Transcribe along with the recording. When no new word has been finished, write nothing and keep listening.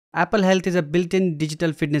Apple Health is a built-in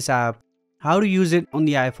digital fitness app. How to use it on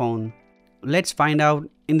the iPhone? Let's find out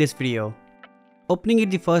in this video. Opening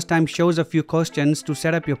it the first time shows a few questions to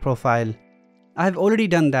set up your profile. I have already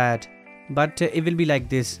done that, but it will be like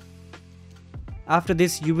this. After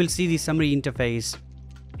this, you will see the summary interface.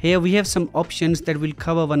 Here we have some options that we'll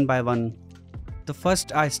cover one by one. The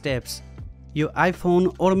first are steps. Your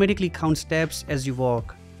iPhone automatically counts steps as you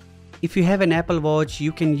walk. If you have an Apple Watch,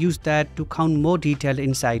 you can use that to count more detailed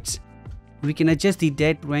insights. We can adjust the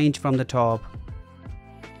date range from the top.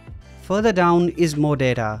 Further down is more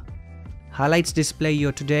data. Highlights display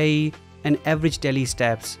your today and average daily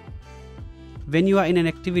steps. When you are in an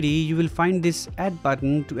activity, you will find this add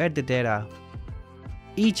button to add the data.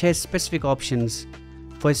 Each has specific options.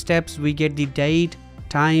 For steps, we get the date,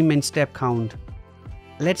 time and step count.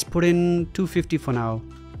 Let's put in 250 for now.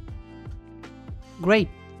 Great!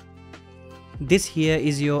 This here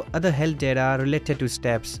is your other health data related to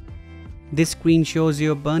steps. This screen shows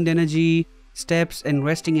your burned energy, steps and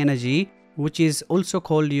resting energy, which is also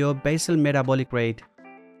called your basal metabolic rate.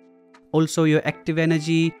 Also your active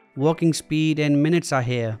energy, walking speed and minutes are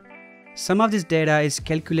here. Some of this data is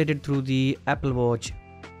calculated through the Apple Watch.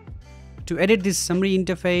 To edit this summary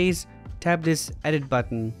interface, tap this edit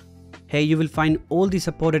button. Here you will find all the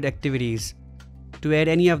supported activities. To add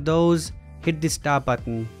any of those, hit the star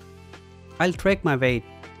button. I'll track my weight.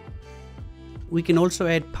 We can also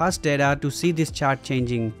add past data to see this chart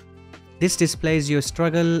changing. This displays your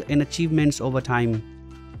struggle and achievements over time.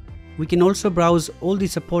 We can also browse all the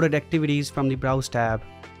supported activities from the Browse tab.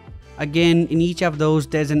 Again, in each of those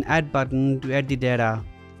there's an add button to add the data.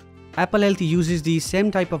 Apple Health uses the same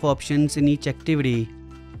type of options in each activity,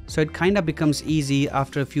 so it kinda becomes easy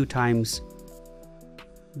after a few times.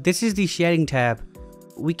 This is the sharing tab.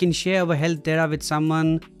 We can share our health data with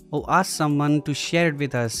someone or ask someone to share it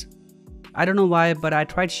with us. I don't know why, but I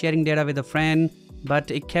tried sharing data with a friend,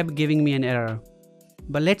 but it kept giving me an error.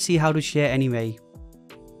 But let's see how to share anyway.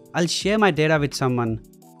 I'll share my data with someone.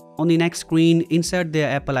 On the next screen, insert their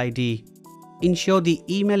Apple ID. Ensure the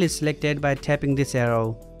email is selected by tapping this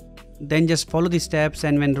arrow. Then just follow the steps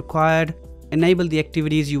and when required, enable the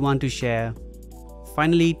activities you want to share.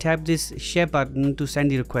 Finally, tap this share button to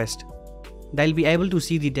send the request. They'll be able to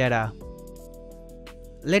see the data.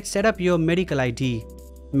 Let's set up your medical ID.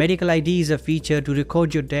 Medical ID is a feature to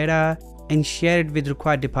record your data and share it with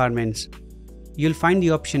required departments. You'll find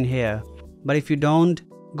the option here, but if you don't,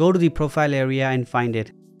 go to the profile area and find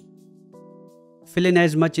it. Fill in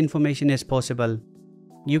as much information as possible.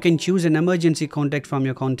 You can choose an emergency contact from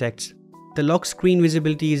your contacts. The lock screen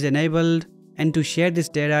visibility is enabled, and to share this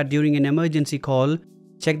data during an emergency call,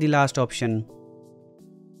 check the last option.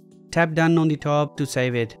 Tap done on the top to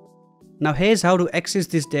save it. Now here's how to access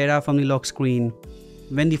this data from the lock screen.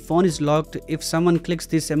 When the phone is locked, if someone clicks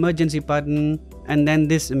this emergency button and then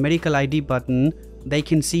this medical ID button, they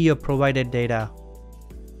can see your provided data.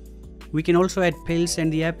 We can also add pills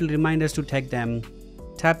and the app will remind us to tag them.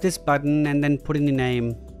 Tap this button and then put in the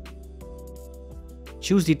name.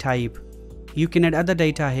 Choose the type. You can add other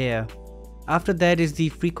data here. After that is the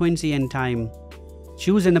frequency and time.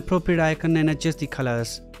 Choose an appropriate icon and adjust the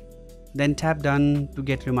colors. Then tap done to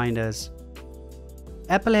get reminders.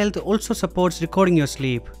 Apple Health also supports recording your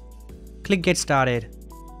sleep. Click get started.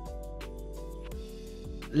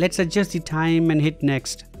 Let's adjust the time and hit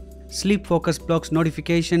next. Sleep Focus blocks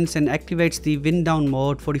notifications and activates the wind down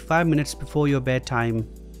mode 45 minutes before your bedtime.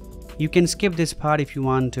 You can skip this part if you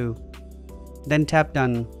want to. Then tap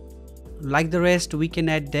done. Like the rest, we can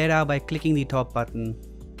add data by clicking the top button.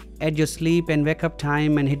 Add your sleep and wake up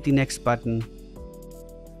time and hit the next button.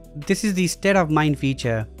 This is the state of mind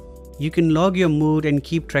feature. You can log your mood and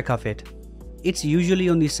keep track of it. It's usually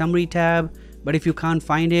on the summary tab, but if you can't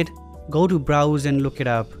find it, go to browse and look it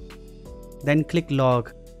up. Then click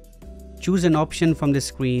log. Choose an option from the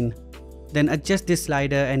screen. Then adjust this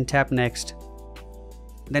slider and tap next.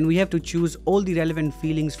 Then we have to choose all the relevant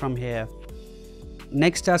feelings from here.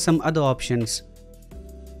 Next are some other options.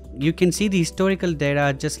 You can see the historical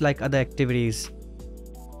data just like other activities.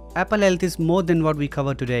 Apple Health is more than what we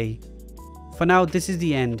covered today. For now, this is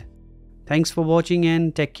the end. Thanks for watching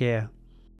and take care.